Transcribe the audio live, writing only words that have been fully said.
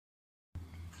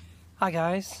Hi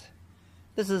guys,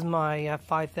 this is my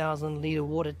 5,000 litre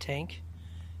water tank,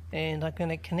 and I'm going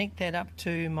to connect that up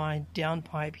to my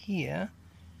downpipe here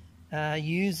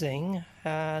using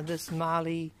this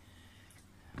Marley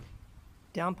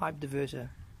downpipe diverter.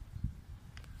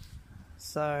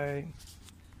 So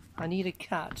I need a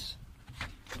cut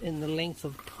in the length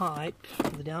of pipe,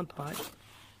 the downpipe.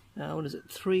 What is it?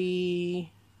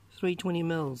 320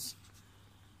 mils.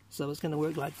 So it's going to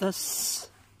work like this.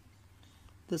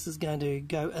 This is going to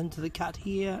go into the cut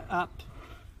here, up,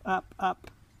 up, up,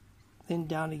 then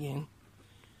down again.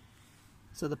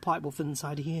 So the pipe will fit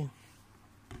inside here.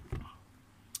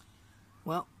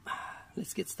 Well,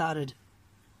 let's get started.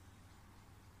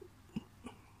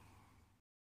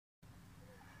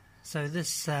 So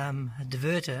this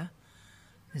diverter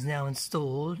is now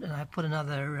installed, and I put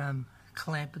another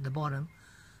clamp at the bottom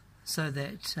so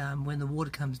that when the water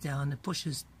comes down, it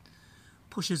pushes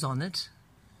on it.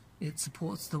 It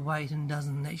supports the weight and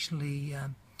doesn't actually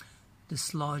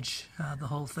dislodge the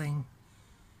whole thing,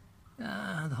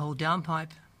 the whole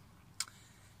downpipe.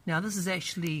 Now this is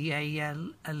actually a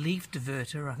leaf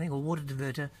diverter, I think, or water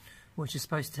diverter, which is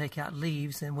supposed to take out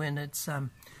leaves, and when it's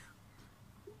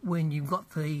when you've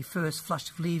got the first flush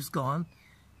of leaves gone,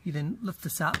 you then lift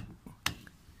this up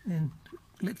and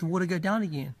let the water go down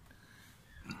again.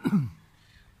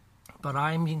 But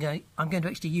I'm going to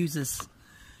actually use this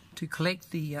to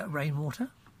collect the rainwater,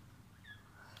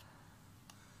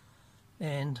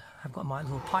 and I've got my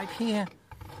little pipe here,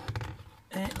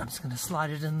 and I'm just going to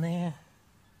slide it in there.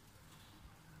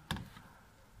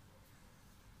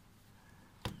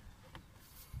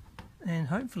 And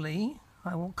hopefully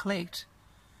I will collect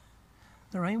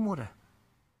the rainwater.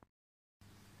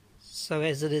 So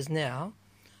as it is now,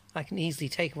 I can easily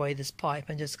take away this pipe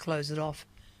and just close it off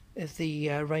if the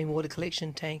rainwater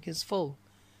collection tank is full.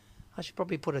 I should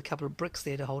probably put a couple of bricks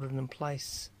there to hold it in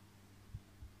place.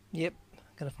 Yep,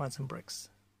 gotta find some bricks.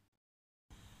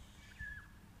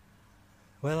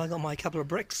 Well, I got my couple of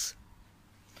bricks,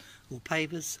 or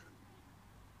pavers.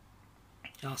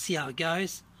 I'll see how it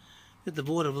goes. If the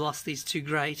water velocity is too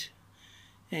great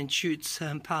and shoots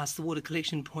past the water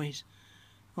collection point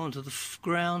onto the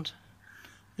ground,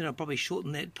 then I'll probably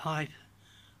shorten that pipe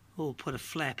or put a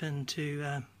flap in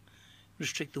to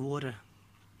restrict the water.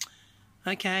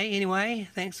 Okay, anyway,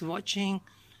 thanks for watching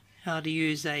how to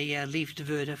use a leaf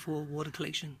diverter for water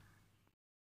collection.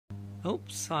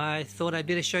 Oops, I thought I'd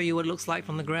better show you what it looks like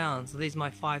from the ground. So there's my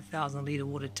 5,000 litre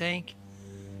water tank.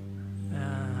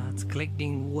 It's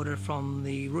collecting water from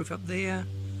the roof up there,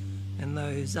 and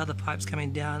those other pipes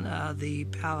coming down are the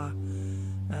power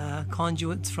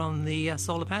conduits from the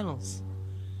solar panels.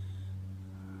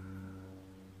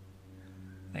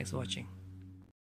 Thanks for watching.